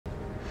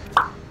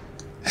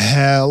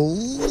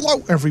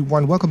Hello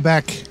everyone, welcome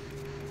back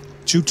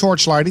to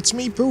Torchlight. It's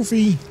me,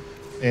 Poofy,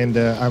 and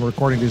I'm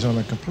recording this on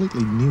a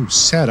completely new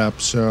setup,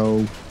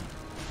 so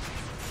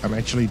I'm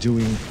actually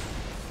doing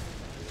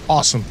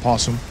awesome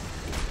possum.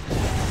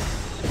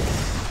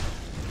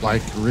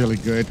 Like, really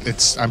good.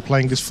 I'm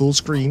playing this full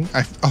screen.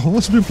 I've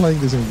always been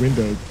playing this in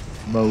window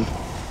mode.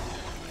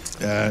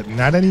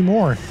 Not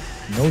anymore.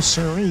 No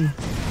siree.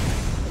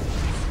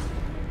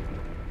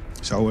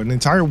 So an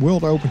entire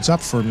world opens up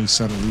for me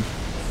suddenly.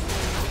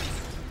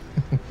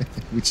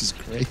 Which is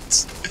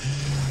great.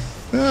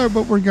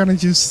 But we're gonna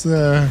just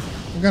we're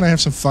gonna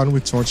have some fun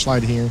with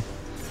Torchlight here.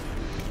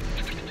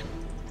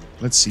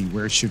 Let's see,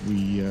 where should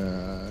we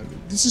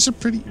this is a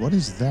pretty, what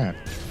is that?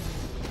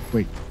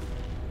 Wait.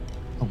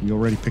 Oh, we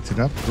already picked it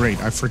up? Great.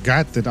 I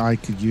forgot that I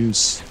could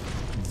use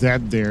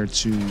that there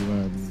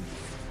to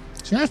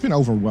see, I've been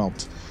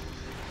overwhelmed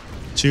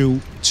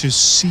to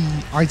see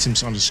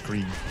items on the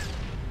screen.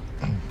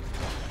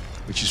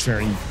 Which is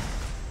very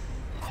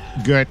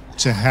good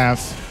to have.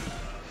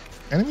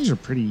 Enemies are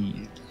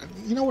pretty...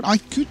 You know what? I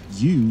could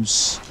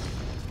use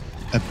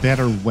a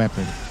better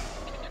weapon.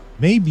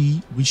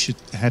 Maybe we should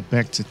head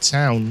back to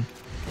town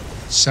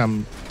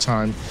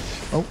sometime.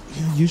 Oh,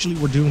 usually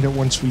we're doing that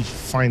once we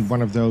find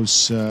one of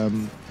those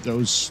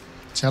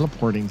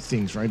teleporting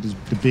things, right?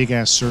 The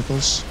big-ass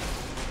circles.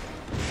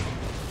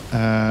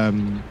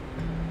 And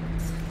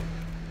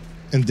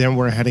then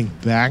we're heading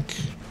back.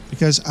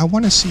 Because I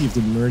want to see if the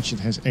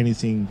merchant has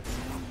anything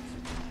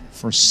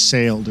for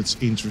sale that's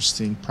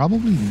interesting.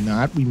 Probably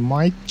not. We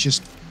might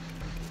just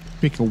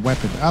pick a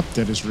weapon up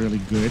that is really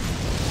good.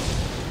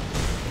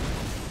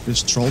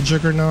 This troll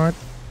juggernaut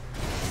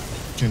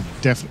can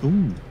definitely...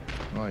 Ooh,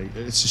 oh,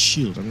 it's a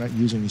shield. I'm not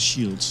using the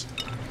shields.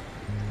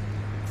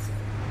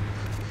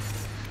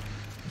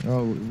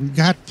 Oh, we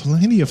got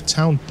plenty of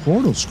town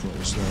portal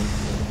scrolls though.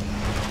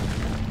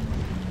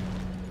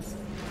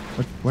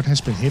 What has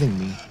been hitting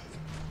me?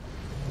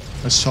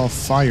 I saw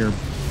fire.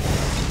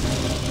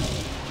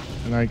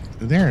 And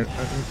there,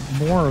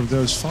 more of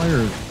those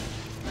fire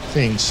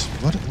things.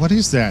 What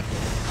is that?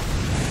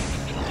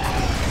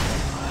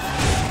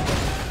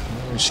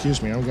 Oh,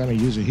 excuse me, I'm gonna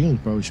use a healing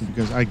potion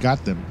because I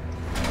got them.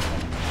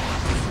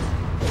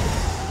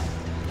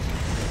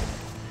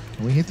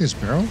 Can we hit this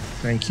barrel?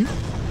 Thank you.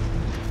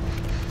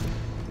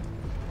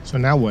 So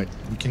now what?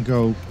 We can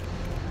go...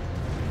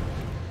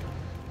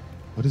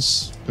 What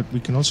is... But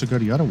we can also go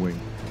the other way.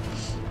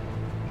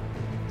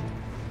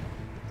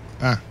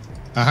 Ah,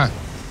 aha.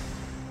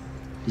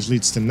 This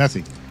leads to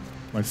nothing.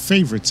 My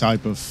favorite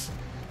type of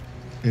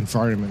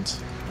environment.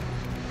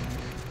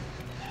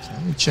 So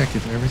let me check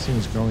if everything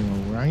is going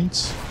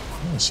alright.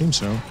 Oh, it seems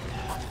so.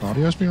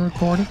 Audio's being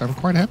recorded. I'm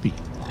quite happy.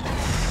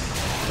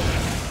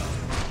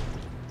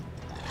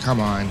 Come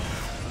on.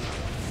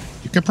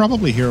 You can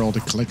probably hear all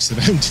the clicks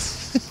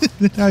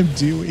that I'm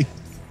doing.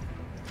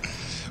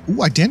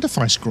 Ooh,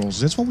 identify scrolls.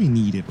 That's what we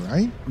needed,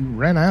 right? We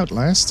ran out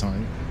last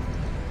time.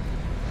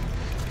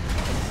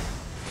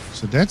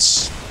 So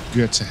that's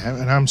good to have,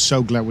 and I'm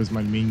so glad with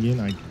my minion.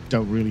 I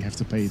don't really have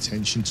to pay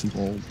attention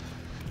to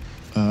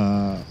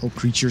all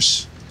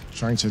creatures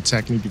trying to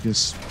attack me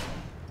because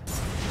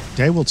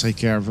they will take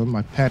care of them.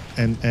 My pet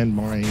and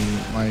my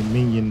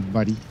minion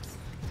buddy,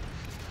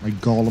 my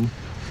golem.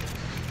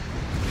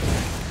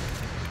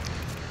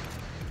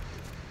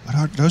 What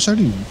are those?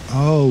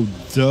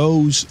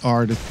 Those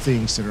are the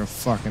things that are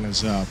fucking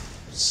us up.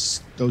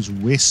 Those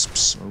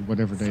wisps or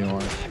whatever they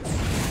are.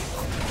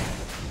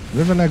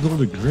 River Nagul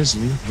the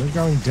Grizzly, we're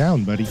going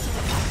down, buddy.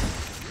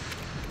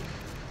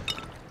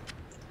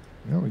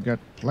 Well, we got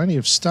plenty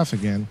of stuff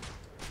again.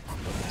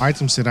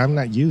 Items that I'm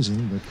not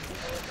using, but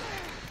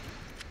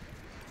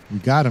we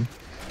got them.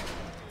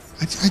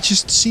 I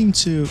just seem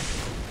to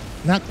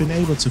not been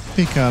able to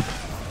pick up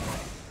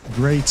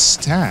great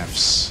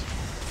staffs.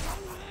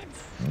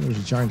 Well, there's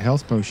a giant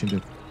health potion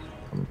that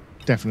I will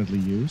definitely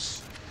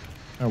use.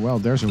 Oh well,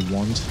 there's a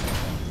wand.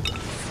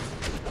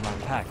 My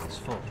pack is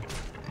full.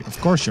 Of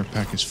course your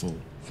pack is full.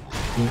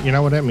 You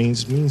know what that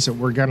means? It means that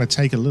we're gonna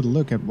take a little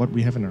look at what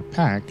we have in our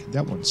pack.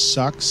 That one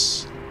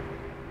sucks.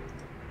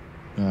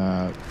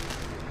 That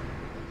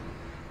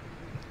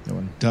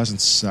one doesn't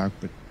suck,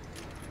 but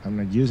I'm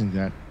not using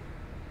that.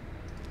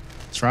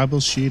 Tribal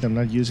sheet, I'm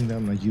not using that.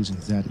 I'm not using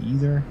that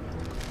either.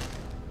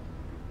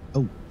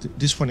 Oh,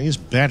 this one is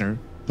better,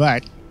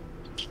 but...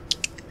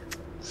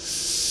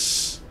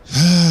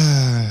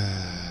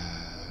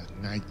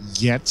 not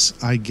yet,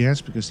 I guess,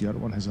 because the other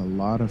one has a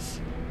lot of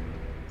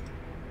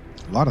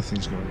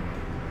things going on.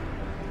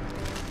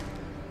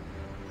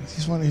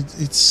 This one,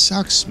 it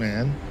sucks,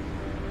 man.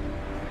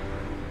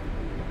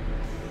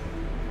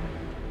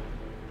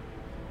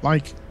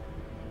 Like,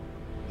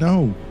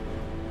 no.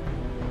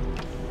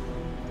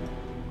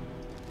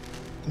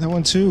 That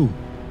one too.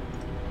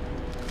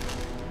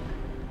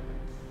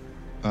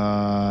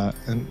 Oh,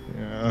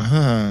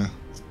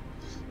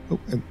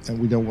 and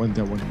we don't want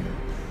that one either.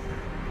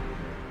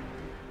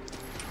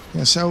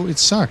 Yeah, so it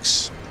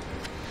sucks.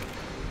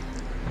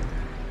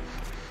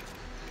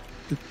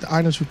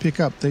 items we pick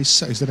up, they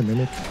suck. Is that a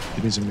mimic?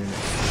 It is a mimic.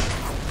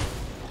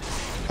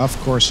 Of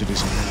course it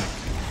is a mimic.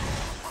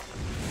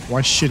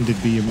 Why shouldn't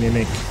it be a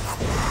mimic?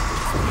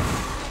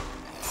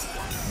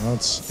 Well,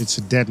 it's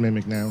a dead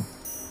mimic now.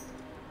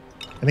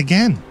 And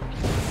again,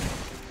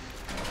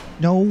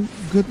 no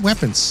good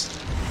weapons.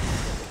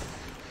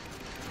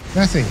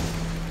 Nothing.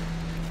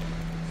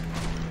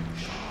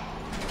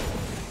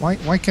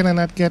 Why can I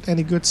not get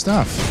any good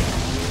stuff?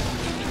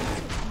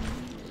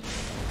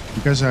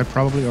 Because I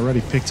probably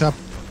already picked up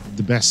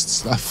the best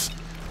stuff.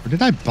 Or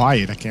did I buy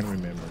it? I can't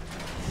remember.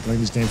 I'm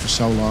playing this game for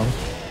so long.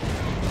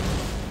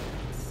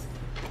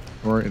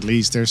 Or at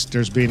least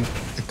there's been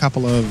a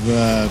couple of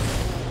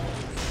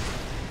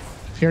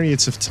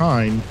periods of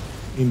time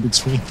in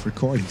between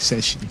recording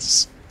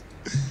sessions.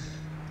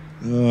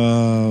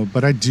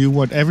 But I do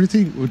want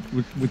everything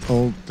with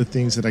all the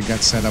things that I got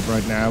set up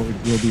right now. It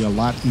will be a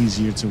lot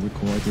easier to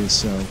record this.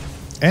 So,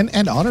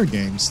 and other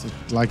games,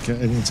 like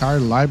an entire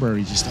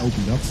library just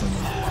opened up for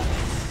me.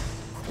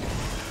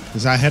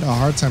 Because I had a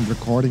hard time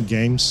recording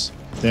games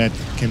that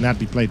cannot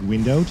be played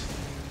windowed.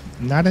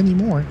 Not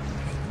anymore.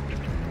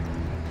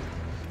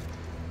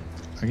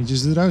 I can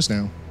just do those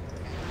now.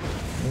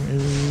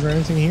 Is there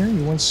anything here?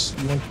 You want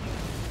to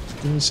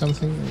give me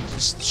something?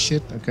 Just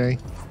shit. Okay.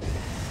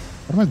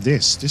 What about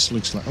this? This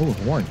looks like... Oh, a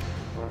horn.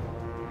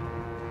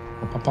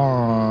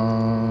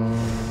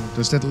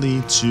 Does that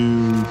lead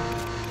to...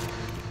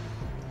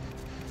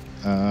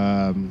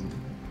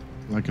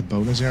 like a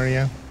bonus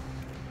area?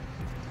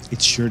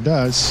 It sure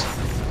does.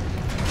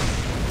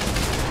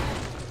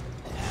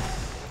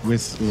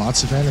 With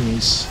lots of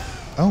enemies.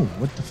 Oh,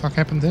 what the fuck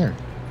happened there?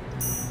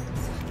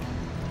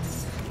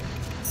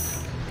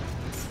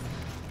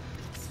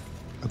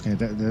 Okay,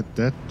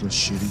 that was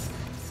shitty.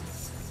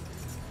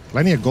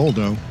 Plenty of gold,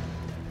 though.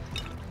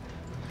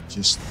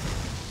 Just...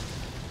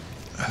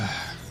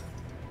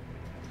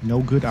 no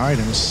good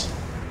items.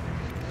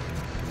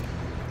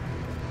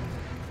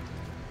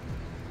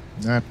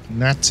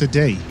 Not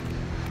today.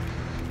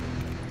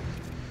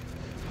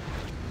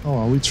 Oh,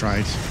 well, we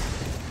tried.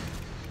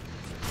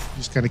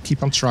 Just gotta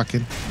keep on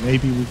trucking.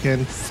 Maybe we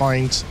can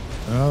find...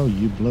 Oh,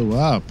 you blew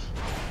up.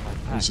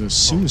 There's a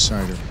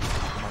suicider.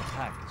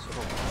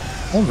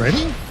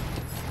 Already?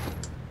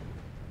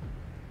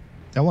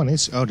 That one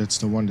is... Oh, that's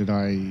the one that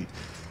I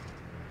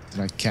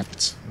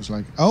kept. I was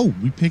like, oh,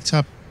 we picked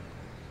up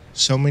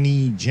so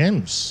many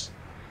gems.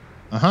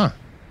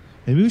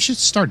 Maybe we should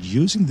start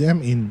using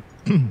them in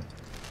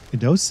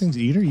those things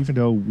either, even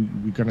though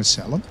we're gonna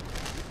sell them.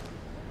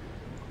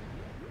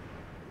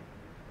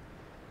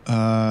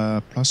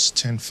 Plus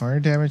 10 fire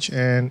damage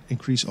and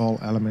increase all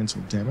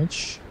elemental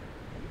damage.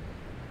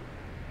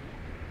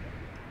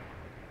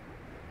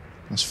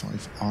 Plus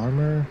 5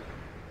 armor.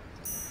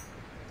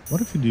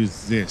 What if we do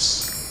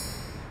this?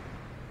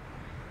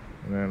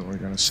 And then we're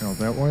gonna sell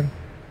that one.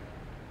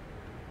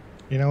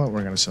 You know what?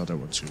 We're gonna sell that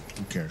one too.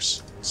 Who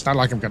cares? It's not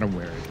like I'm gonna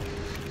wear it.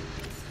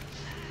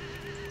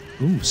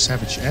 Ooh,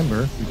 Savage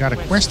Ember. We got a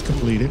quest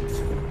completed.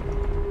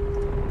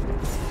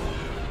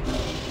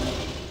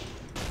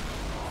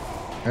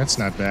 That's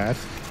not bad.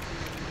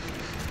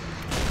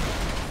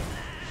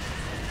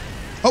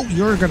 Oh,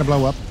 you're gonna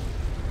blow up.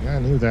 Yeah, I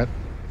knew that.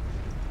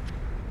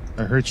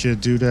 I heard you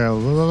do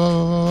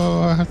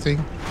the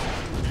thing.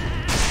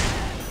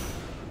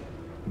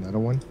 Another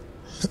one.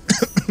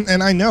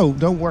 And I know,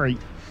 don't worry.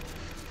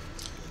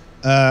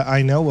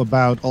 I know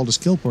about all the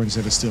skill points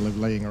that are still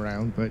laying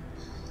around, but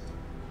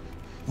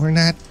we're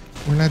not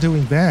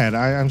doing bad.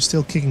 I'm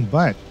still kicking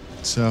butt.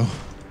 So,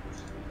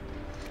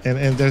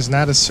 and there's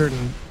not a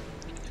certain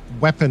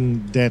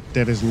weapon that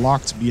is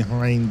locked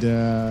behind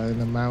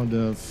an amount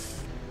of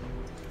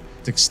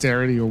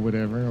dexterity or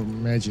whatever, or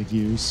magic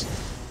use.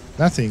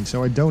 Nothing.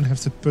 So I don't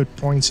have to put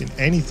points in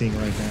anything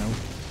right now.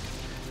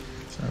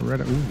 So I'd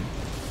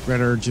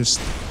rather just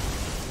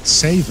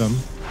save them.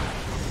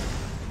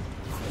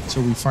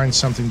 So we find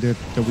something that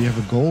we have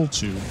a goal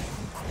to,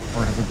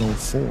 or have a goal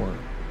for.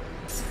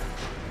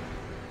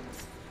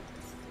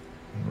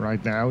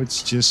 Right now,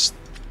 it's just,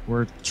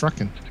 we're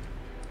trucking.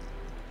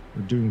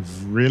 We're doing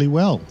really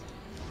well,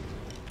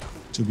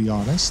 to be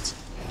honest.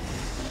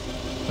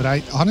 But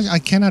I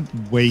cannot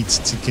wait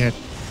to get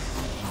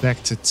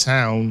back to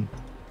town,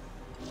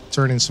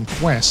 turn in some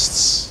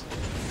quests.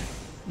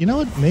 You know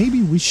what?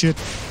 Maybe we should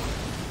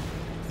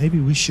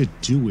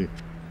do it.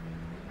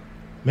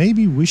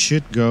 Maybe we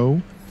should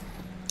go.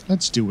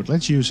 Let's do it.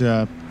 Let's use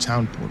a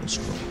town portal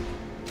scroll.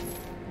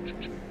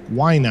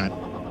 Why not?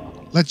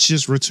 Let's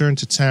just return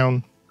to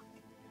town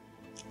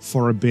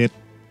for a bit.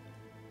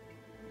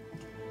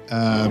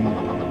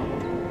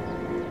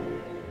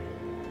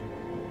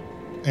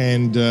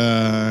 And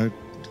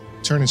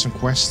turn in some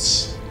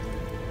quests.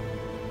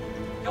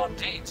 Your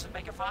deeds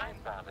make a fine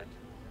ballad.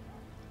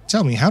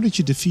 Tell me, how did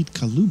you defeat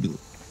Kalubil?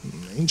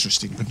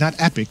 Interesting, but not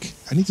epic.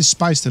 I need to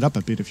spice that up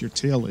a bit if your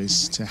tale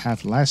is to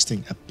have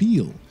lasting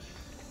appeal.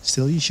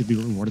 Still, you should be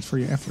rewarded for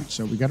your efforts.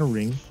 So we got a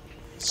ring.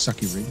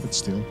 Sucky ring, but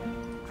still.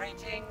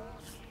 Greetings.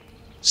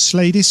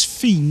 Slay this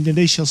fiend, and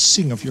they shall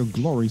sing of your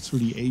glory through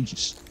the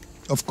ages.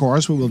 Of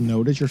course, we will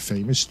know that your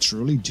fame is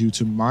truly due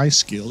to my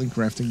skill in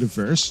crafting the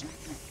verse.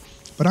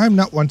 But I'm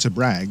not one to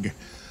brag.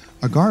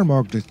 A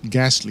Garmog the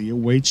Ghastly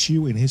awaits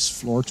you in his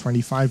floor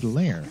 25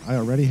 lair. I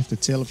already have the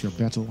tale of your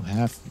battle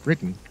half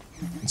written.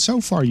 And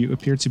so far you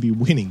appear to be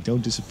winning.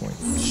 Don't disappoint.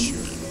 Sure.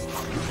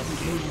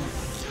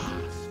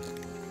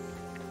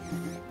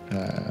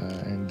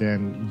 And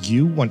then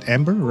you want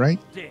Ember, right?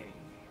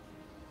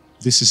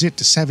 This is it,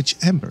 the Savage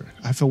Ember.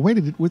 I've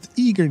awaited it with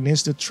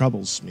eagerness that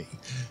troubles me.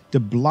 The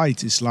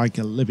blight is like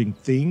a living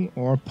thing,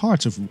 or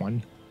part of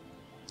one.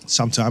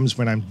 Sometimes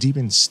when I'm deep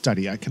in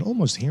study, I can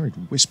almost hear it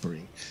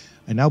whispering.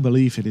 I now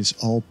believe it is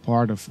all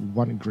part of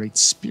one great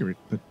spirit,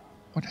 but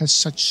what has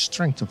such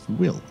strength of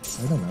will?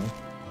 I don't know.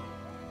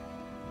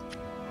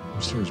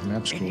 Mysterious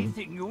map scroll.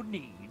 Anything you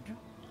need?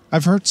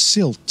 I've heard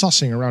Syl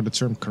tossing around the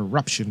term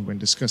corruption when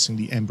discussing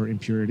the Ember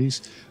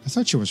impurities. I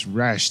thought she was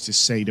rash to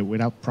say that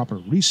without proper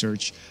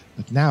research,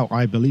 but now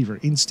I believe her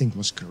instinct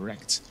was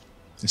correct.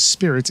 The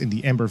spirit in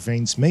the Ember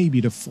veins may be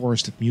the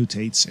force that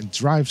mutates and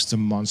drives the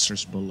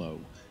monsters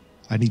below.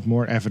 I need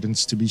more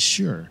evidence to be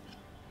sure.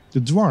 The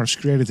dwarves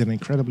created an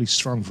incredibly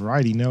strong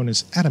variety known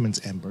as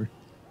Adamant Ember.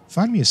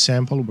 Find me a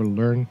sample, we'll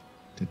learn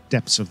the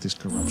depths of this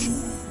corruption.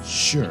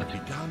 Sure.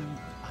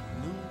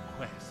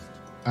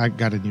 I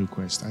got a new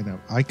quest, I know.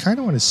 I kind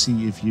of want to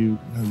see if you...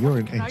 No, you're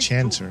an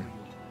enchanter.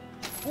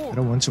 I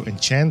don't want to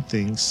enchant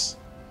things.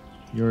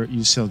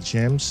 You sell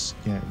gems,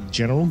 yeah,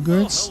 general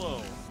goods.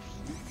 Oh,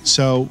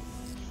 so,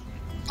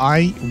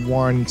 I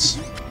want...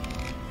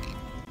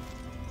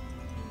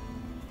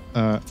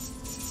 I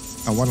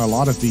want a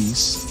lot of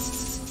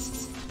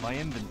these. My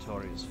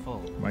inventory is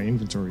full. My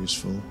inventory is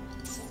full.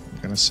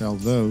 I'm gonna sell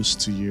those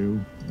to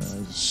you.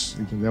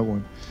 Even that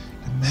one.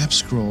 The map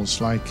scrolls,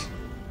 like...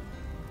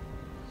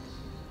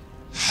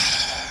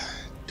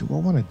 Do I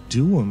want to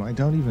do them? I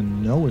don't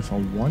even know if I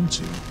want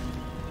to.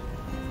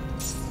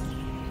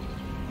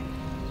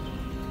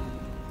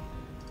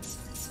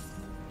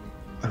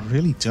 I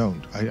really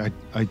don't. I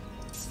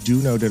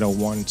do know that I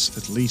want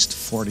at least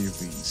 40 of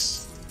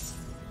these.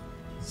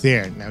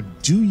 There. Now,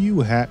 do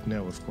you have...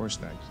 No, of course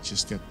not. You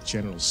just get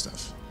general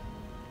stuff.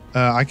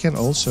 I can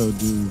also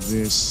do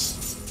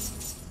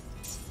this.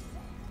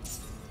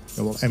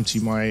 I will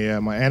empty my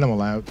my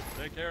animal out.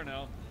 Take care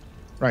now.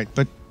 Right,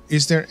 but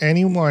is there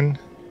anyone...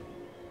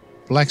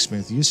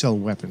 Blacksmith, you sell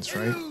weapons,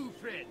 right?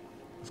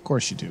 Of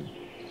course you do.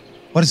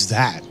 What is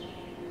that?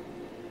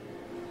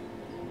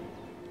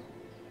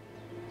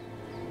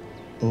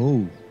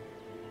 Oh.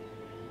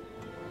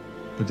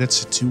 But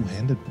that's a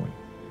two-handed one.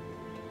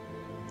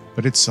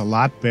 But it's a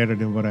lot better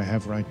than what I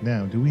have right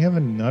now. Do we have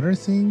another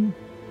thing?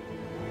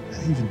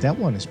 Even that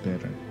one is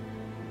better.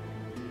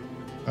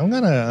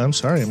 I'm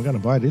sorry, I'm gonna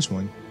buy this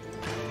one.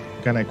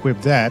 I'm gonna equip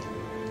that.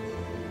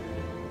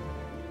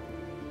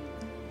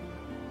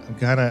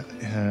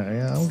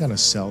 I'm gonna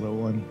sell that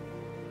one.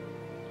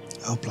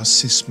 Oh, plus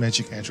 6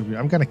 magic attribute.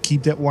 I'm gonna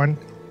keep that one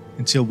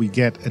until we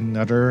get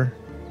another.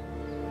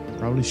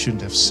 Probably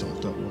shouldn't have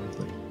sold that one,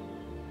 but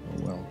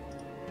oh well.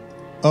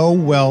 Oh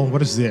well,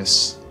 what is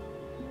this?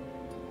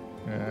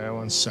 That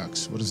one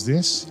sucks. What is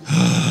this?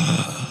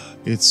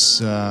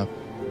 It's a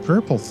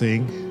purple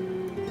thing.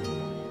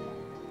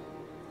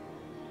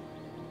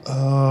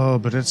 Oh,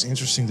 but that's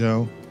interesting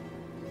though.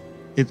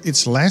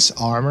 It's less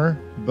armor,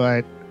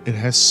 but it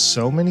has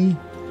so many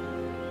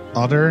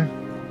other...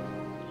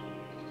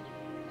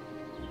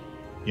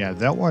 Yeah,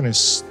 that one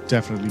is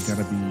definitely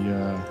gonna be...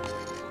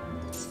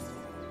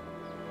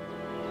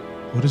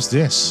 What is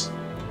this?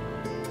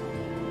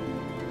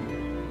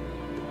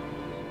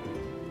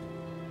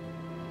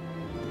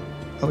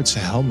 Oh, it's a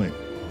helmet.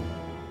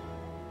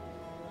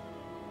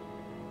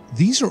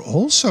 These are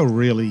also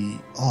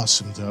really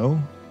awesome, though.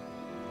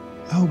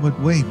 Oh, but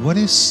wait, what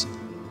is...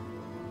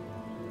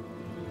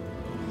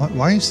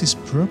 Why is this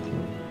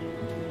purple?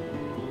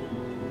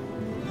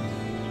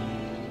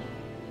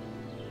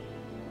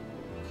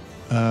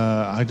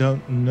 I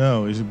don't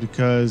know. Is it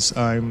because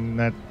I'm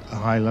not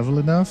high level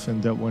enough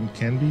and that one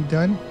can be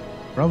done?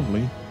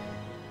 Probably.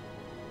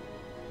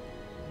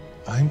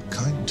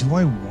 Do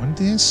I want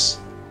this?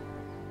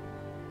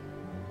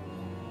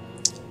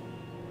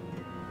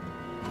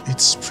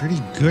 It's pretty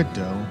good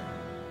though.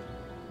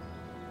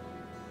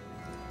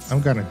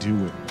 I'm gonna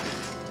do it.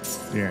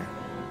 There.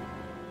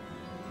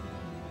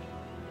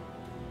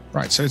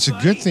 Right, so it's a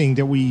good thing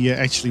that we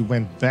actually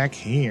went back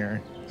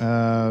here.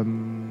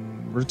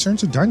 Return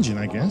to dungeon,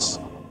 I guess.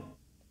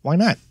 Why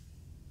not?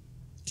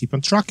 Keep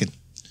on trucking.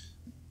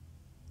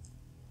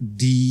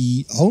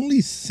 The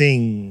only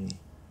thing...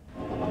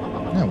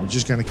 No, we're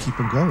just gonna keep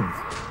on going.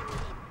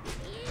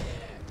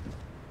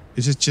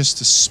 Is it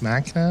just a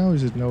smack now?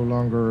 Is it no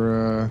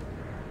longer...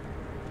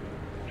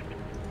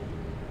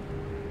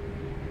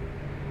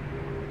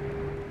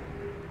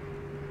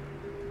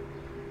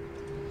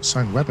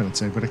 Assigned weapon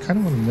attack, but I kind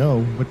of want to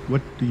know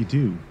what do you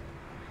do?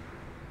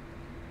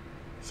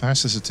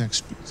 Fastest attack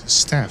speed.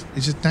 Staff.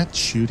 Is it not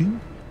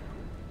shooting?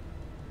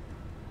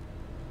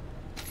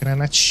 Can I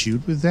not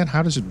shoot with that?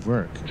 How does it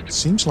work? It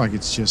seems like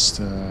it's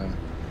just...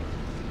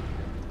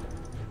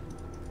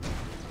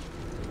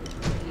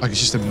 Like it's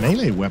just a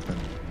melee weapon.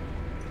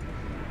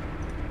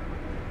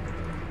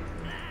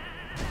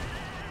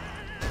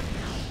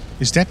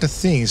 Is that the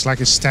thing? It's like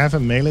a staff, a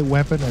melee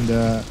weapon, and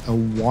a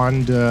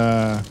wand.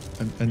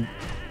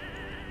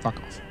 Fuck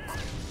off.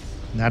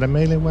 Not a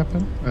melee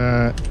weapon.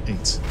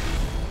 8.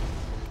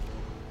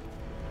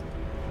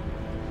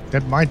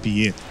 That might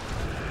be it.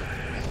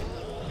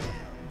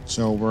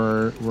 So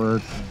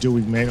we're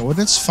doing melee. Well,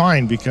 that's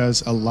fine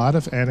because a lot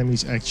of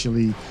enemies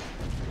actually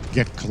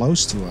get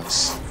close to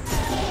us.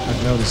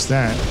 I've noticed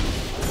that.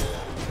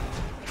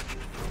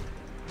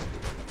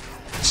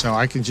 So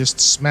I can just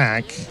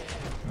smack.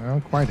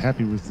 I'm quite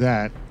happy with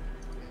that.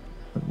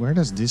 But where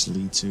does this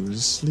lead to? Does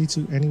this lead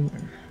to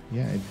anywhere?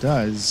 Yeah, it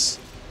does.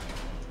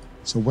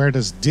 So where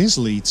does this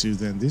lead to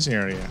then? This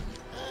area?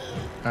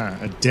 Ah,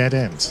 a dead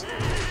end.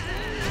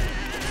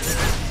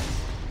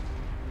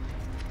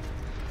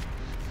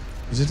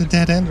 Is it a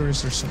dead end or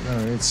is there some... No,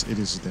 it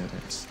is a dead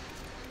end.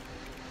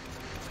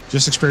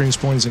 Just experience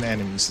points and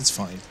enemies. That's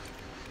fine.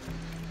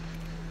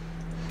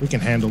 We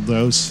can handle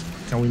those.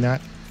 Can we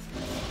not?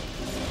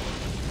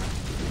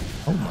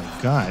 Oh my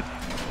god.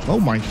 Oh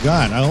my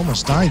god, I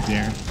almost died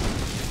there.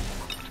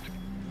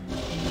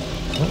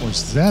 What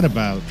was that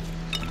about?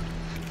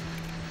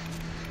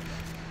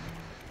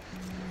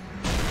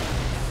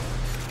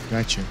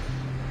 Gotcha.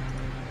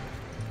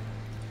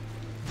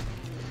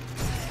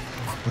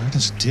 Where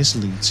does this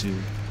lead to?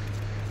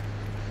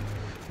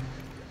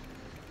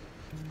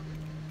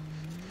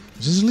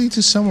 Does this lead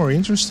to somewhere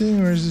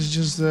interesting, or is this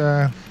just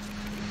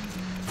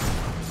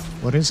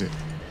what is it?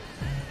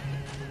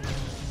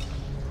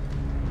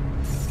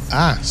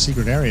 Ah,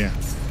 secret area.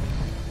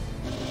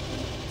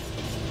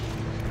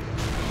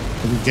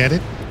 Did we get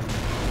it?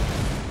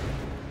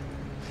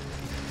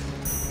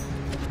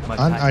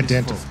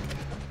 Unidentified.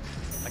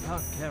 I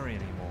can't carry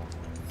anymore.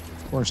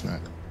 Of course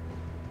not.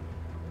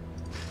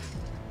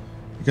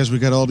 Because we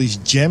got all these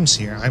gems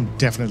here, I'm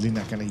definitely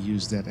not going to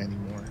use that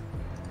anymore.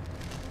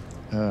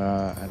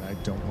 And I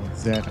don't want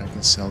that. I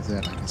can sell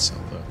that. I can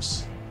sell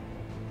those.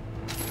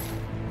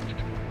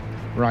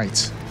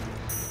 Right.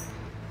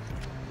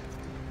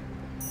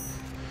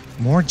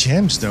 More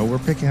gems, though. We're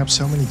picking up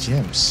so many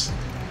gems.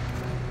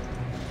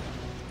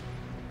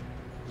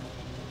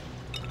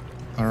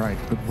 Alright,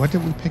 but what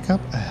did we pick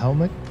up? A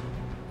helmet?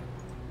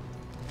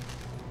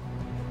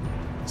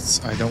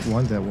 I don't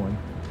want that one.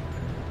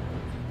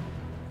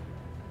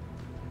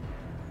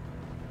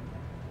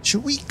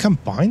 Should we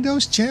combine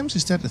those gems?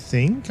 Is that a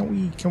thing?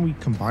 Can we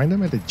combine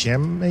them at a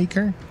gem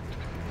maker?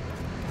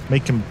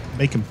 Make them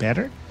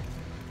better?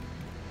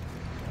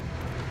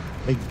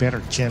 Make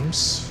better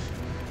gems?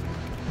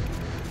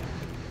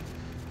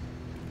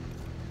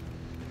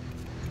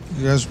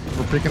 Because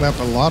we're picking up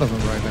a lot of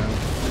them right now.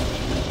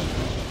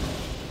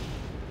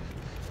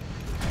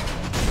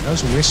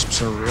 Those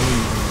wisps are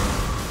really...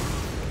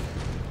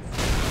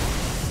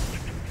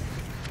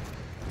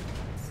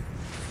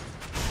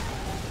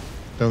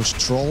 Those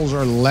trolls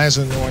are less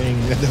annoying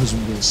than those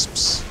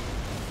wisps.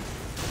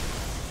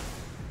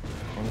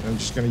 I'm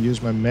just gonna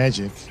use my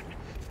magic.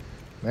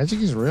 Magic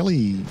is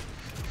really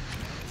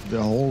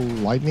the whole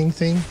lightning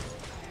thing.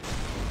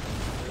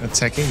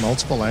 Attacking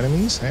multiple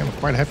enemies. Hey, I'm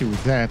quite happy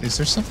with that. Is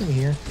there something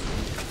here?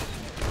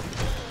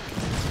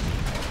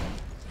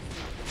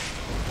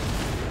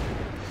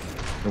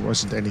 There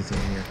wasn't anything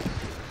here.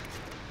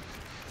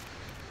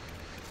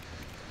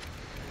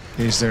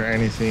 Is there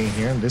anything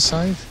here on this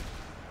side?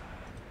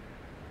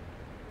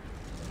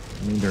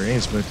 I mean, there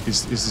is, but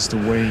is this the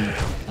way you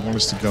want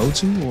us to go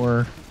to,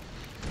 or?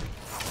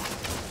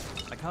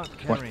 I can't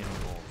carry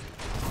anymore.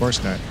 Of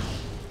course not.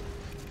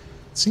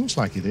 It seems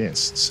like it is.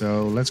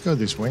 So let's go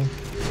this way.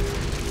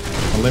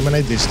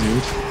 Eliminate this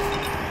dude.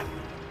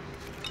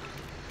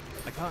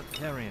 I can't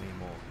carry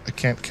anymore. I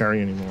can't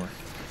carry anymore.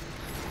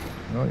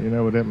 Well, you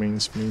know what that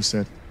means. It means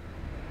that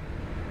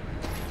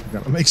we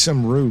gotta make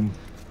some room.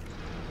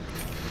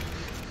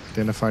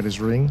 Identify this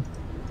ring.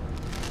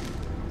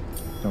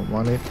 Don't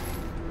want it.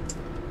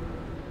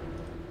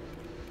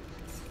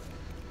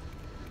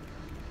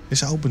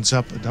 This opens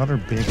up another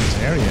big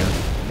area.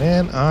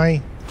 Man,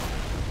 I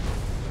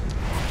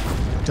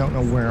don't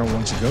know where I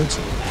want to go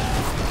to.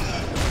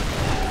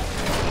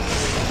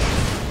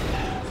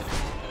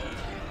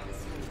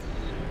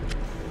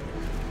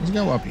 Let's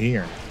go up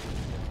here.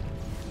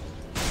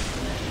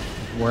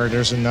 Where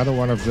there's another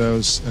one of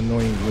those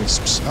annoying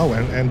wisps. Oh,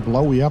 and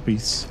blowy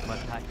uppies. My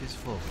pack is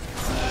full.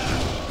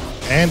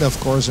 And of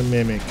course a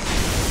mimic.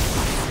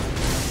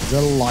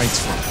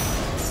 Delightful.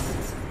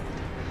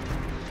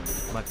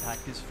 My pack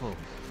is full.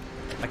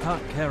 I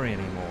can't carry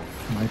anymore.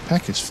 My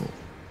pack is full.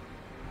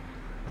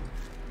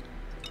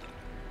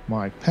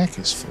 My pack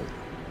is full.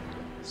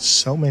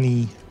 So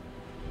many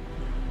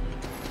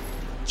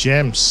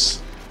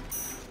gems.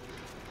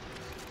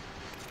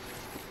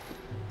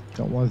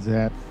 Don't want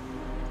that.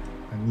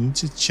 I need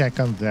to check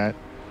on that.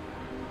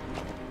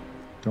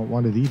 Don't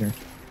want it either.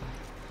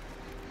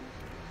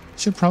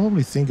 Should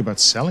probably think about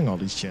selling all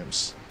these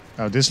gems.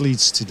 Oh, this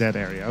leads to that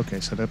area. Okay,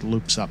 so that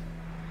loops up.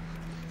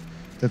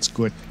 That's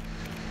good.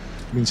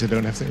 Means I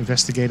don't have to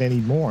investigate any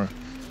more.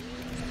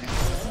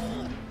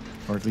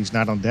 Or at least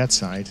not on that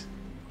side.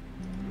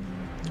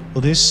 Will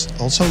this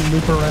also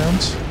loop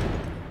around?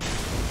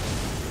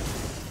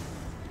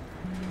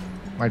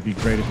 Might be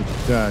great if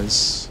it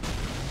does.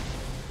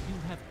 You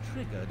have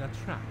triggered a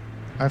trap.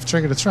 I've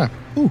triggered a trap.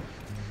 Ooh,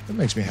 that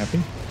makes me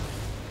happy.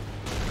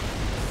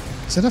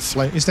 Is that a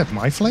flame? Is that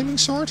my flaming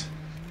sword?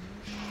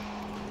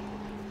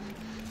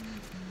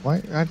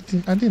 Why? I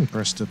didn't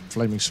press the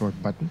flaming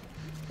sword button.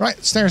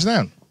 Right, stairs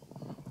down.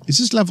 Is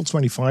this level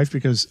 25?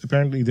 Because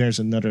apparently there's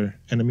another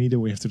enemy that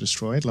we have to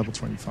destroy at level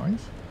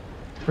 25.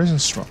 Prison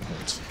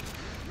Stronghold.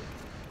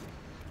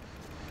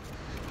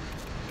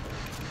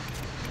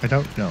 I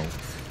don't know.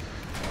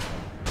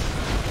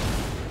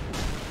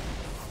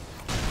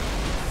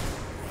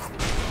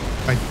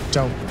 I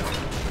don't know.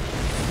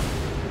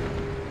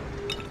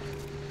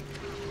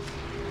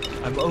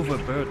 I'm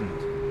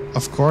overburdened.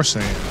 Of course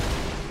I am.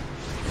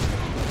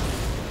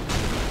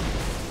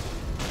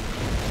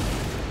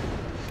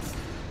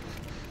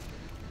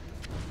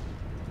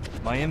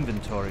 My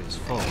inventory is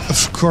full.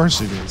 Of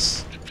course it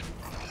is.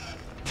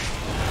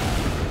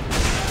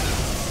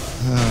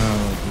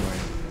 Oh boy.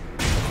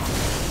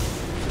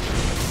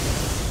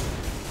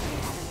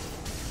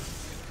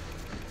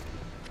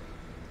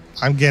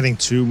 I'm getting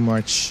too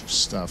much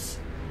stuff.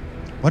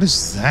 What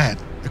is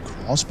that? A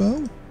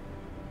crossbow?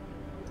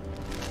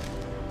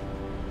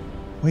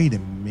 Wait a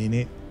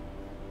minute.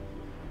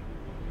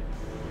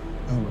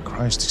 Oh,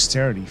 requires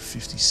dexterity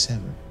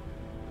 57.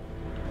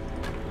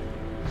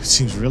 It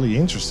seems really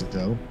interesting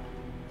though.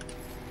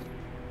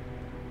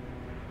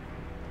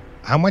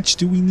 How much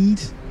do we need?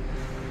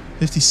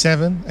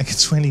 57? I get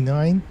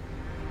 29?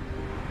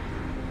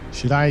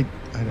 Should I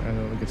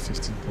don't get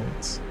 15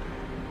 points.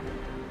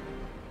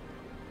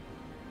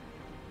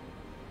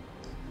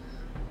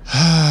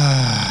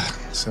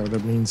 So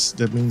that means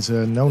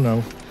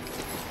no.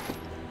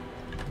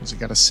 Because I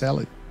gotta sell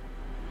it.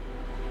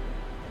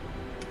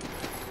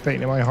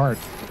 Pain in my heart.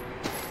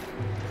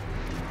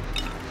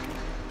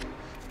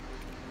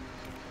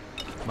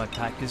 My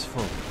pack is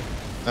full.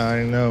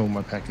 I know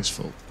my pack is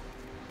full.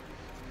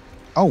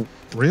 Oh,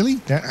 really?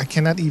 I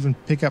cannot even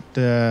pick up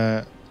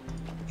the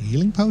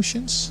healing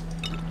potions?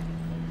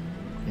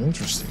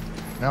 Interesting.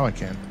 Now I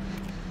can.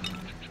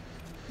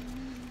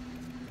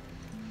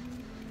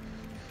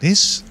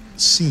 This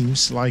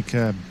seems like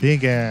a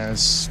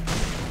big-ass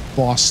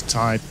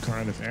boss-type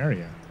kind of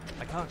area.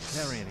 I can't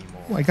carry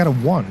anymore. Oh, I got a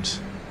wand.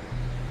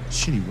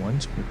 Shitty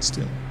wand, but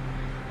still.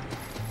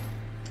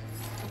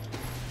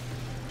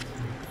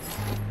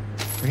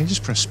 I can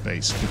just press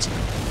space. Good to know.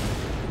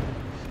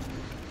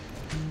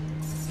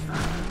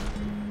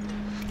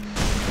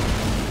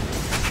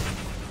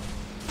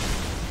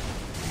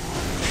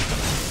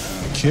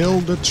 Kill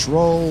the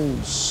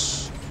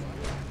trolls.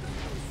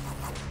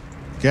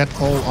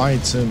 Get all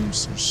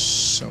items. There's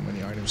so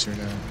many items here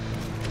now.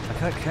 I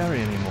can't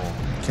carry anymore.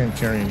 Can't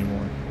carry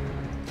anymore.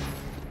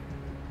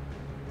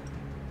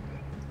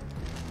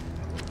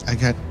 I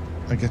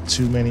got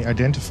too many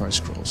identify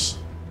scrolls.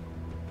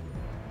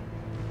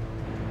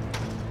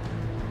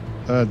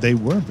 They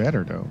were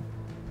better though.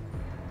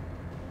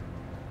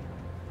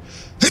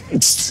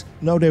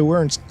 No, they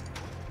weren't.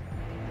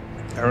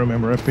 I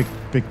remember I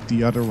picked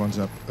the other ones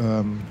up.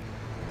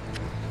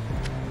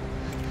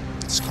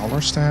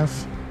 Scholar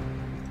staff.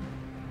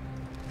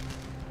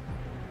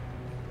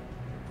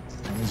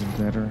 That isn't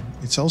better.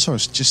 It's also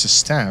just a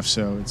staff,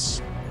 so it's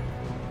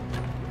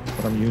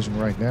what I'm using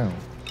right now.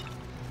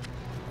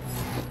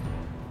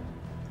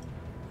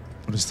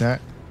 What is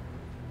that?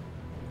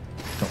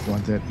 Don't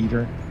want that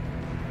either.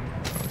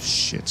 Oh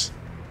shit.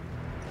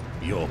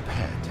 Your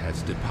pet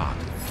has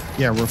departed.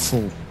 Yeah, we're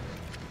full.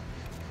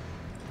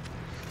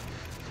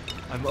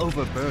 I'm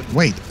overburdened.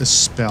 Wait, a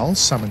spell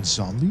summon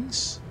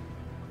zombies?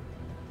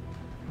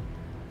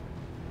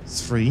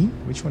 3?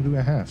 Which one do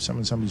I have?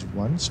 Summon zombies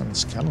 1, summon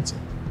skeleton.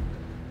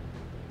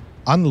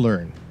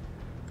 Unlearn.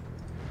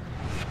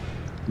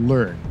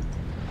 Learn.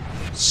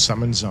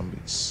 Summon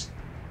zombies.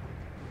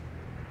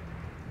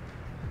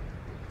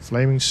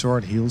 Flaming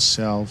sword, heal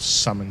self,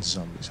 summon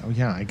zombies. Oh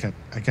yeah, I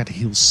got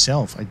heal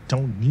self. I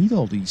don't need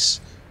all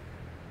these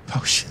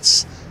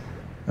potions.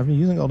 I've been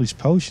using all these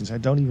potions. I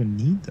don't even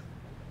need them.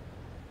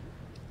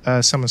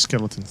 Summon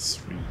skeleton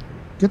 3.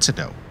 Good to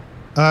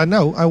know.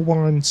 No, I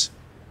want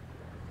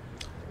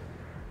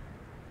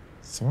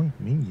thorn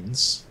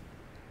minions.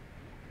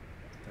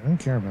 I don't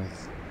care about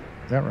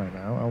that right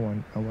now.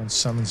 I want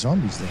summon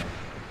zombies there.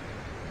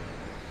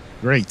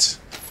 Great.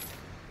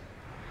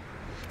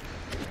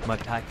 My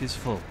pack is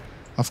full.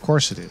 Of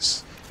course it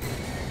is.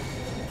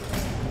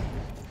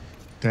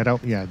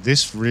 Yeah,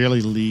 this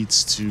really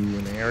leads to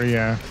an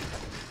area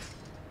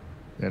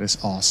that is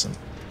awesome.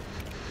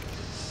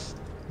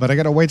 But I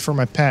gotta wait for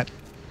my pet.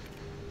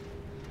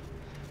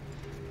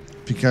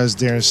 Because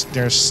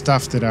there's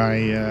stuff that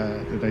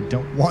I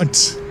don't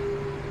want.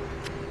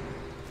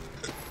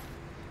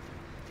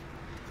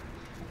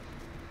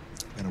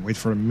 Gotta wait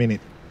for a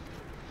minute.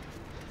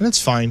 And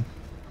that's fine.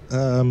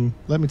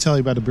 Let me tell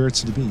you about the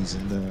birds and the bees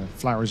and the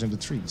flowers and the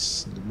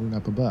trees and the moon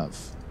up above.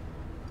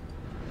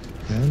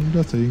 And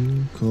a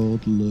thing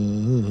called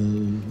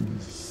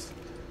love.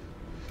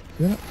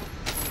 Yeah,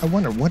 I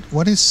wonder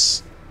what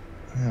is.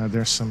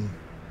 There is some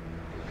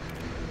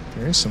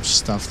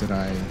stuff that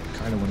I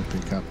kind of want to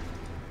pick up.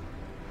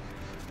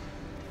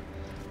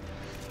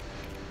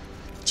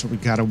 So we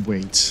gotta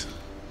wait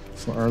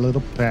for our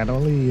little pet.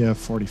 Only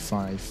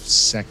 45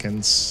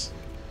 seconds,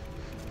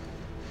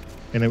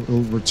 and it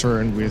will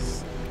return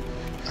with,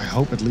 I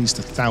hope, at least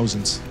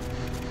 1,000.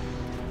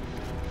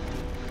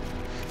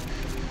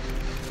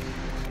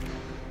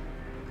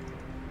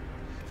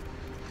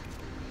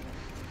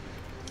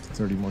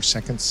 More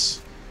seconds.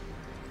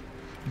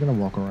 I'm gonna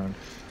walk around.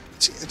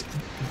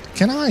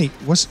 Can I?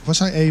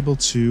 Was I able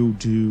to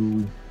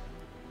do?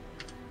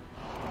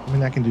 I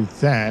mean, I can do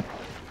that,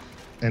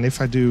 and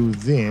if I do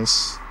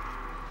this,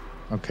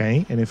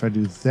 okay, and if I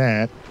do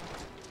that,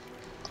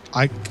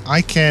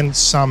 I can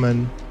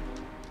summon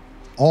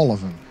all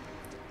of them,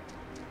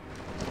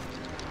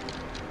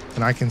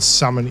 and I can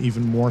summon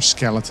even more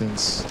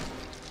skeletons.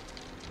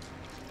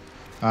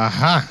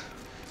 Aha!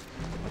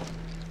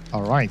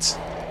 All right.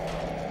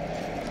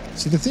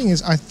 See, the thing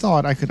is, I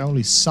thought I could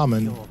only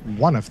summon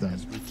one of them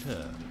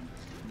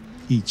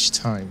each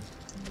time.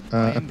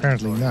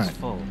 Apparently not.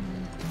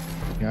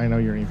 Yeah, I know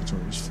your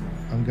inventory is full.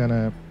 I'm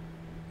gonna...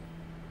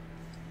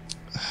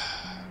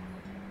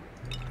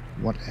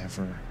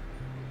 Whatever.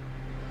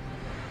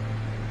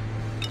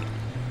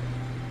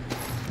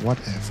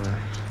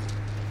 Whatever.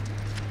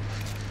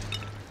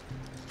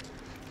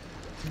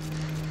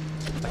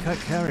 I can't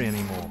carry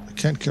anymore. I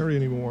can't carry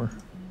anymore.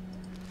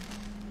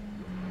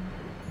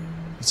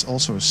 It's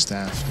also a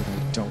staff that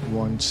I don't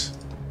want.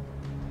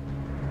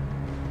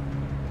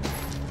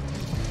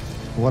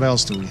 What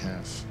else do we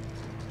have?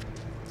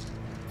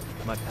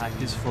 My pack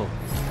is full.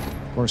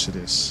 Of course it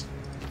is.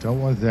 Don't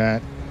want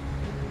that.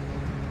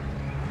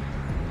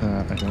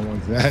 I don't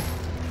want that.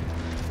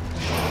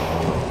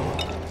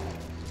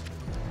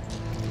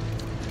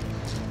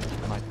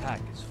 My pack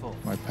is full.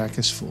 My pack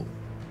is full.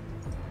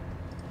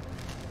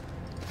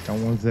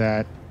 Don't want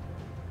that.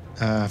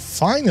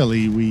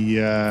 Finally, we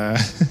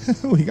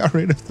we got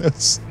rid of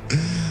those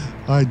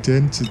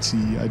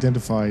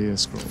identify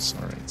scrolls.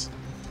 All right.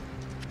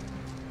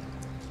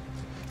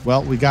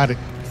 Well, we got it,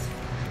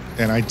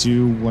 and I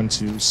do want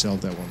to sell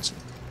that one too.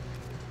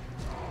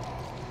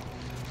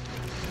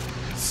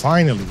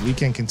 Finally, we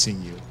can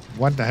continue.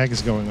 What the heck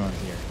is going on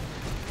here?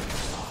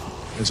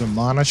 There's a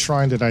mana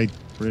shrine that I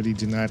really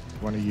do not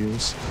want to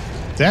use.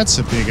 That's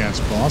a big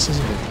ass boss,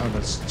 isn't it? Oh,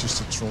 that's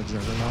just a troll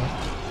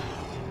juggernaut.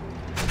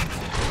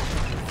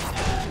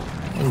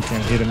 We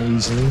can't hit him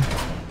easily.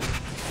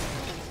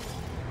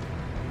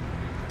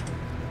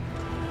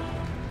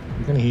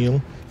 We're gonna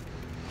heal.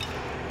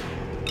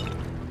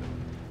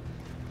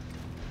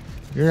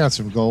 You got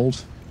some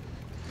gold.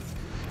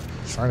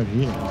 Trying to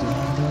heal.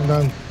 I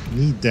don't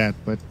need that,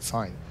 but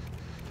fine.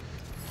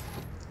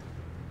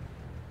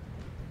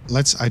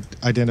 Let's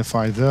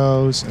identify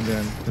those and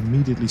then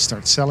immediately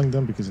start selling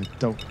them because I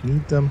don't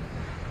need them.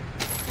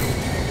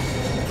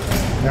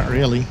 Not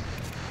really.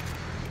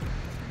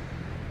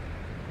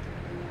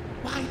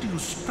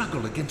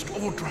 Struggle against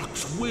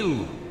Ordrak's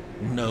will.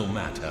 No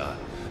matter.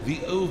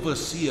 The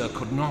Overseer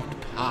could not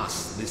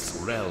pass this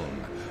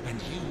realm,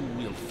 and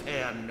you will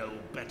fare no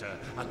better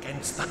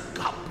against the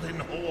goblin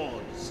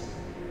hordes.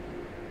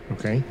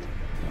 Okay.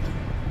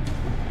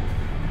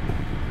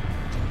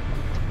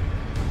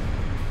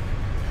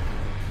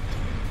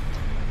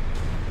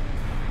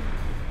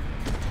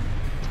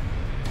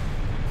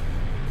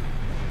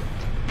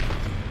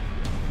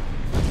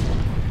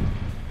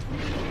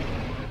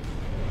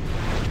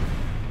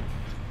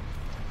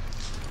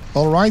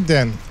 Alright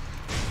then.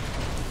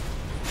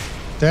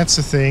 That's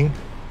the thing.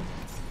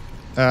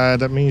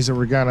 That means that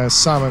we're gonna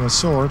summon a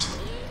sword.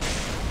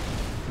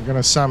 We're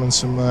gonna summon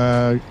some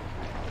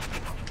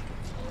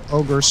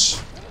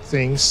ogres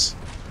things.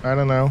 I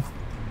don't know.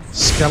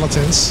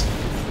 Skeletons.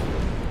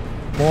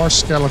 More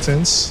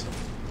skeletons.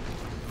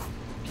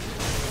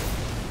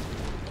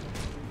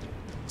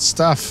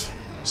 Stuff.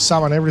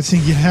 Summon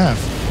everything you have.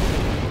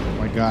 Oh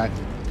my god.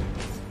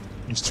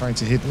 He's trying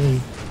to hit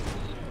me.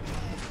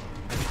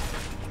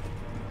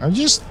 I'm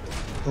just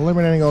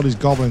eliminating all these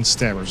goblin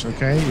stabbers,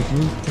 okay? If you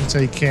can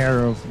take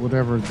care of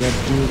whatever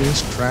that dude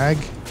is, Crag.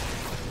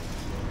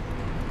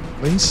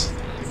 Please.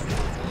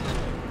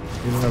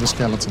 Need another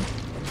skeleton.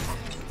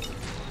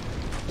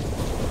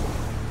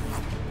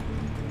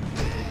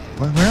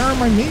 Where are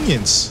my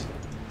minions?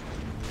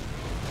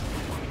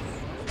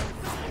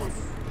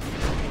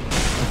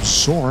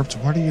 Absorbed?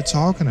 What are you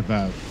talking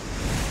about?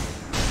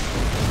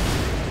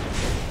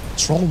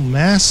 Troll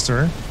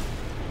Master?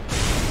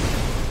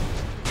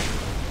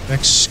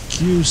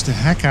 Excuse the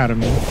heck out of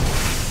me.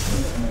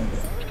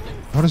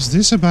 What is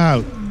this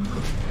about?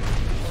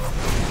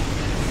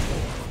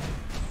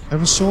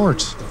 Have a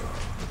sword.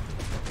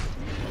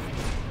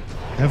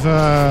 Have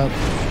a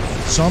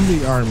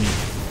zombie army.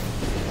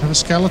 Have a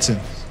skeleton.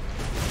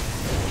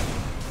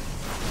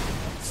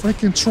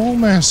 Freaking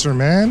Trollmaster,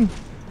 man.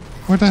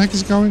 What the heck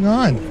is going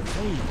on?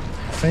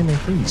 Fame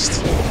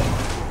increased.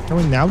 Can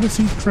we now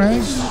defeat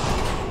Crag?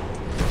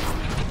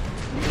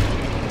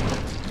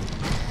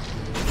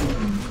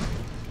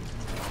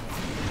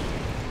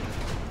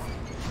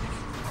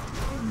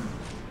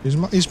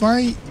 Is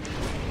my...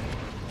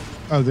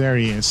 Oh, there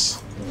he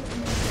is.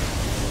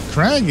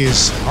 Crag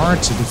is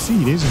hard to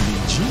defeat, isn't he?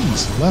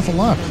 Jeez, level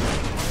up.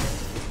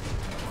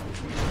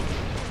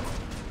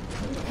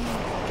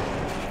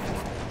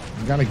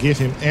 I'm gonna give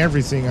him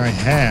everything I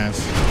have.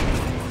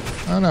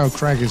 Oh no,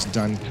 Crag is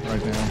done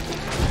right now.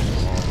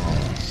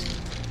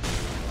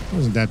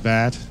 Wasn't that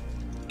bad.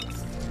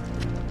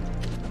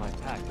 My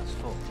pack is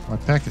full. My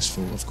pack is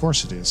full, of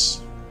course it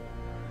is.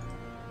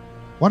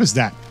 What is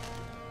that?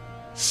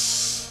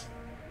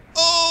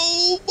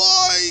 Oh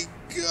my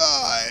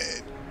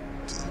god!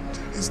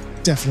 It's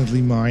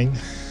definitely mine.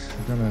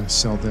 I'm gonna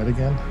sell that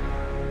again.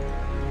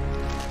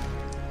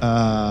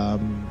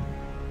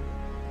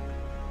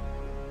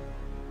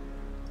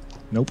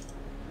 Nope.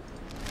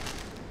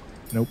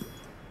 Nope.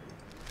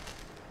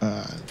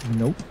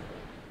 Nope.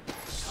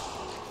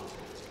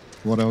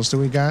 What else do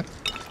we got?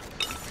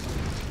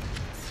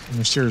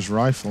 Mysterious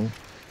rifle.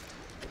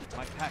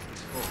 My pack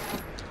is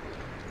full.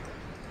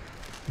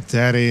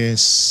 That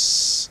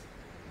is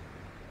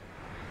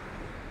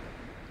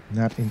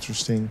not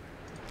interesting.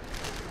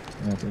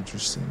 Not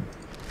interesting.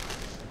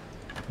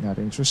 Not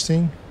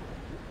interesting.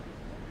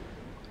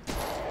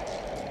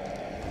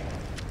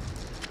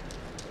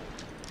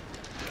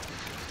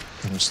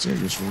 A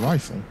mysterious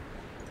rifle.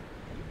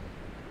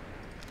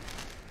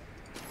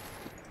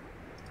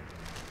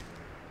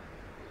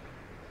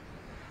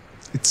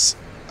 It's...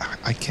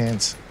 I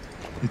can't.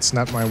 It's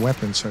not my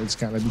weapon, so it's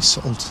gotta be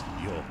sold.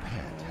 Your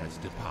pet has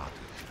departed.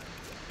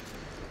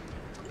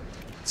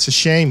 It's a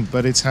shame,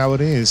 but it's how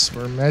it is.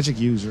 We're a magic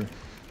user.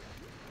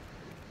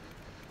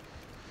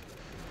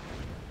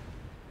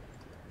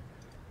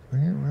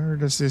 Where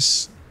does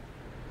this...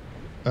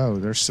 Oh,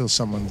 there's still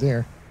someone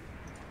there.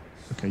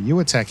 Okay, you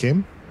attack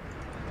him.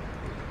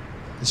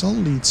 This all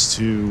leads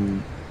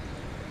to...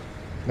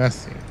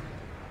 nothing.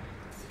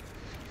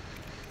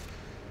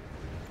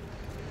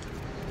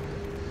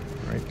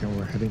 Right, then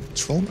we're heading...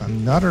 Troll...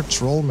 Another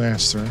Troll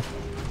Master.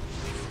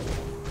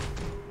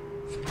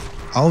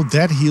 Oh,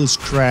 that heals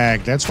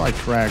Crag. That's why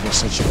Crag was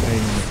such a pain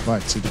in the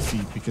butt to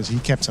defeat, because he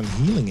kept on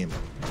healing him.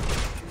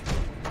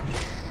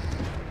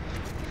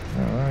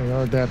 Oh,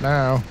 you're dead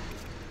now.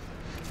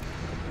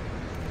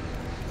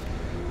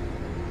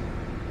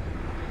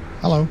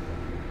 Hello.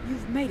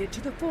 You've made it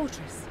to the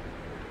fortress.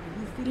 Are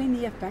you feeling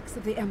the effects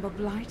of the Ember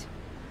Blight?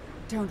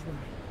 Don't worry.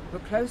 We're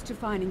close to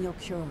finding your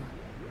cure.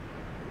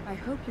 I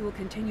hope you will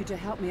continue to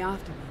help me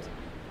afterward.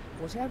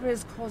 Whatever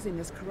is causing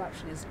this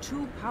corruption is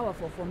too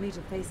powerful for me to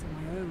face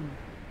on my own.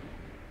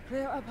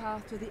 Clear a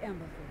path to the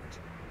Ember Forge,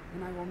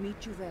 and I will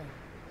meet you there.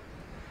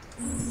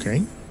 Okay.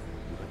 You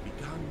have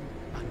begun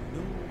a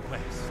new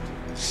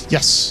quest.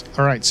 Yes.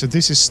 All right. So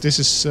this is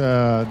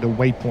the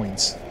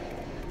waypoint.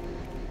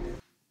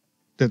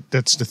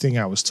 That's the thing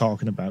I was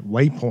talking about.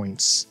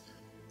 Waypoints.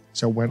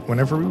 So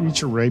whenever we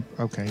reach a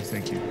okay,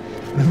 thank you.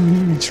 Whenever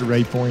we reach a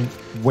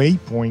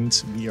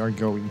waypoint, we are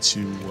going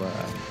to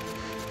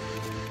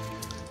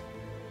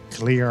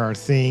clear our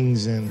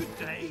things and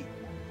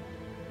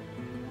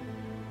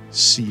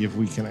see if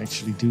we can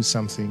actually do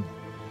something.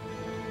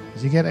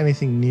 Did you get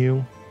anything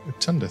new? A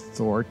Thunder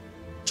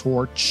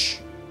Torch.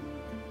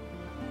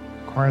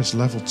 Requires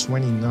level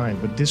 29,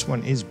 but this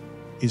one is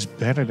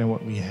better than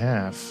what we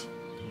have.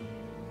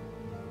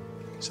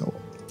 So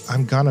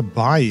I'm gonna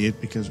buy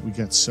it because we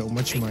got so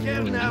much money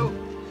already.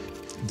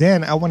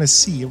 Then I want to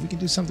see if we can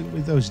do something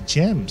with those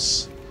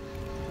gems.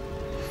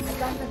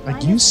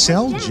 Like you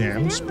sell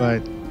gems,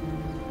 but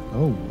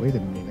oh, wait a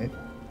minute.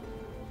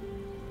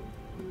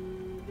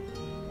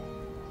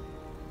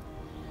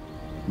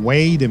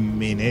 Wait a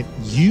minute.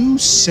 You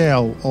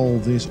sell all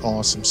this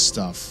awesome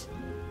stuff.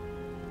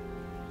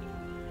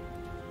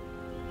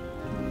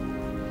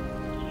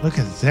 Look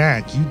at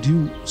that. You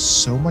do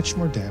so much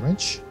more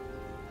damage.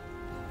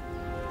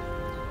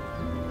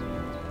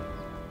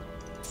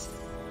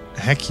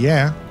 Heck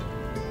yeah.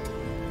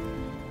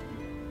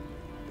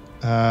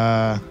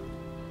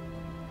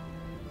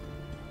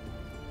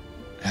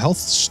 Health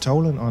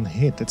stolen on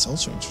hit. That's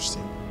also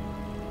interesting.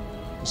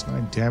 It's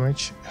 9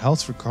 damage.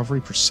 Health recovery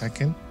per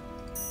second.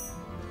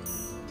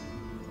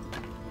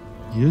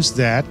 Use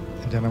that.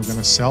 And then I'm going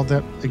to sell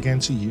that again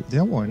to you.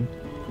 That one.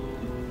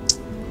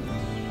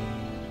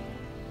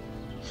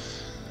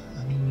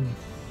 I mean,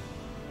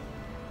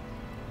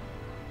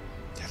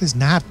 that is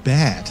not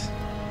bad.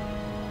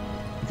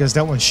 Because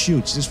that one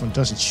shoots. This one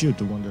doesn't shoot,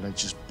 the one that I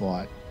just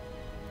bought.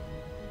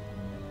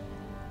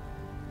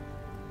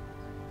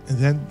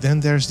 And then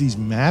there's these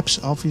maps,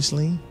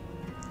 obviously.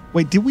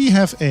 Wait, did we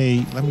have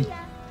a...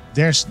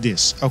 There's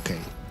this. Okay.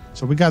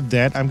 So we got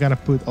that. I'm going to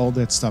put all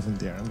that stuff in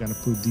there. I'm going to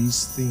put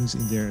these things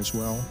in there as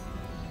well.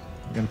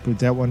 I'm going to put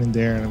that one in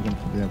there, and I'm going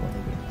to put that one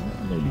in there.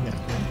 Well, maybe not.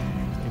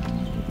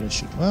 Maybe I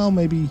should. Well,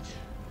 maybe...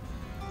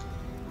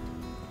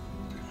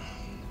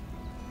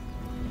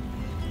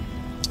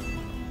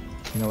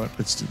 You know what?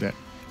 Let's do that.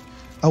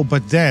 Oh,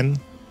 but then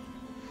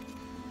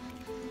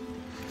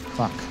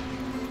Fuck.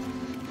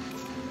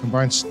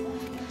 Combines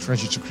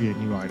treasure to create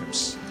new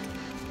items.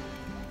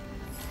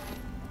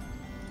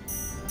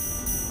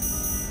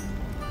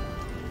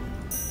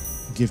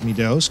 Give me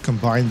those.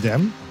 Combine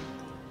them.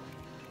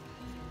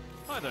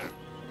 Hi there.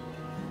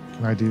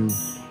 Can I do...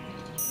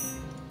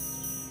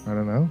 I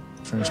don't know.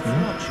 Transmute?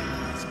 Fortune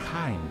is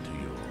kind to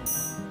you.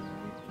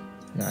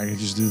 Yeah, I can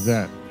just do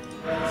that.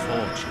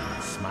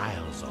 Fortune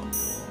smiles on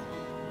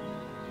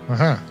you.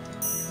 Uh-huh.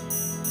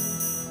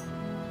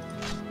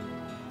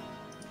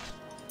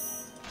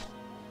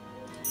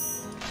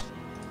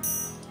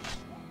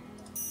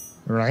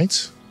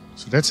 Alright.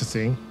 So that's a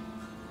thing.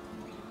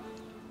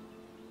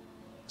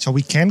 So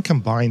we can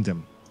combine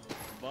them.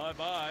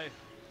 Bye-bye.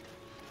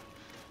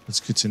 That's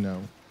good to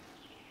know.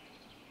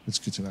 That's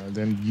good to know.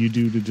 Then you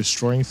do the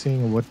destroying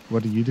thing. Or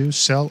what do you do?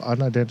 Sell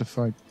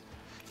unidentified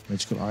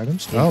magical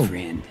items? Hey, Oh.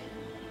 friend.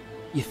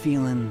 You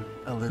feeling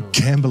a little...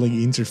 Gambling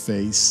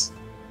interface.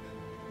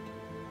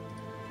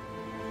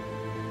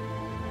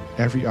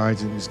 Every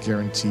item is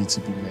guaranteed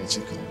to be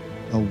magical.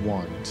 A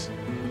wand.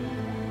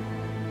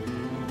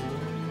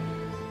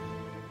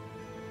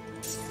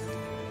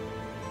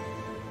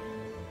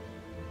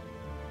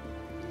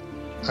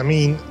 I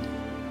mean,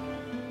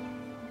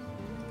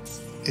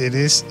 it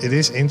is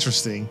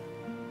interesting.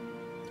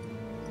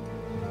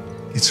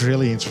 It's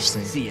really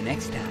interesting. See you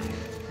next time.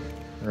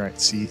 All right,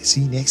 see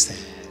you next time.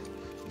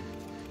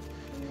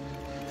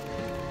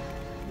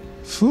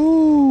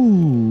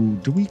 Foo!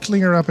 Do we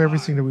clear up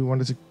everything that we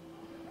wanted to?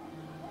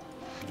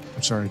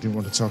 I'm sorry, I didn't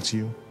want to talk to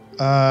you.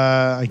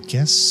 I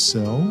guess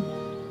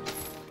so.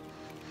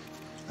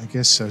 I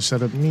guess so. So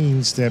that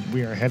means that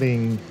we are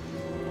heading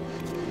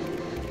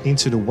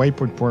into the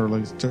waypoint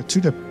portal to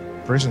the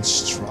prison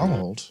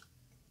stronghold,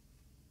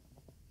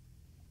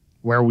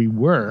 where we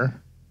were,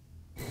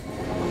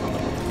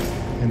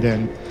 and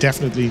then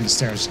definitely the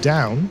stairs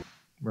down,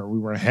 where we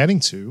were heading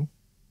to.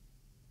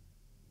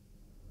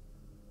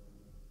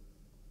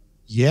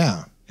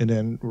 Yeah, and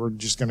then we're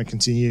just going to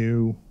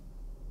continue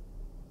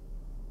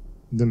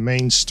the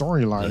main The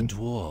storyline.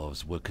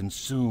 dwarves were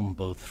consumed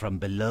both from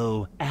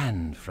below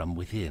and from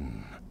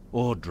within.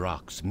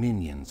 Ordrak's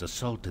minions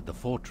assaulted the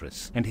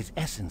fortress, and his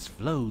essence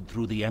flowed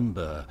through the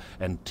Ember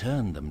and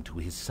turned them to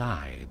his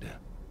side.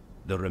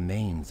 The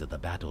remains of the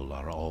battle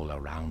are all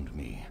around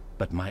me,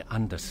 but my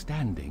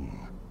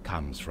understanding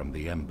comes from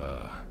the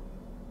Ember.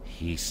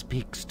 He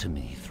speaks to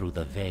me through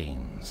the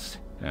veins,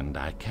 and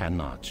I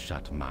cannot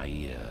shut my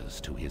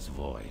ears to his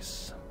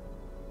voice.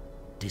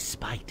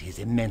 Despite his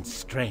immense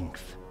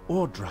strength,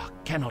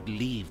 Ordrak cannot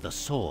leave the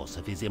source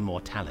of his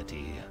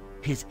immortality.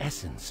 His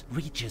essence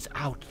reaches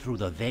out through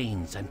the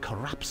veins and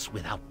corrupts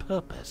without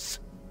purpose.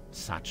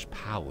 Such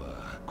power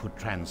could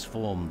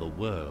transform the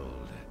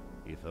world,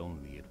 if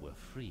only it were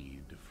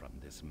freed from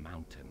this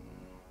mountain.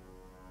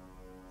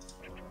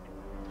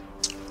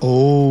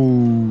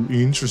 Oh,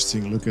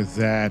 interesting. Look at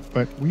that.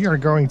 But we are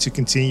going to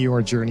continue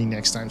our journey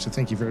next time. So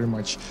thank you very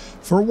much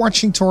for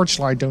watching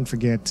Torchlight. Don't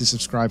forget to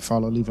subscribe,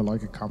 follow, leave a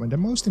like, a comment,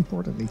 and most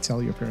importantly,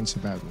 tell your parents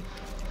about me.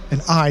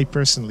 And I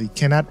personally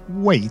cannot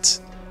wait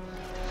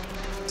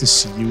to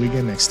see you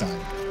again next time.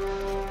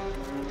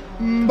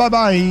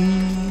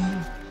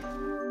 Bye-bye.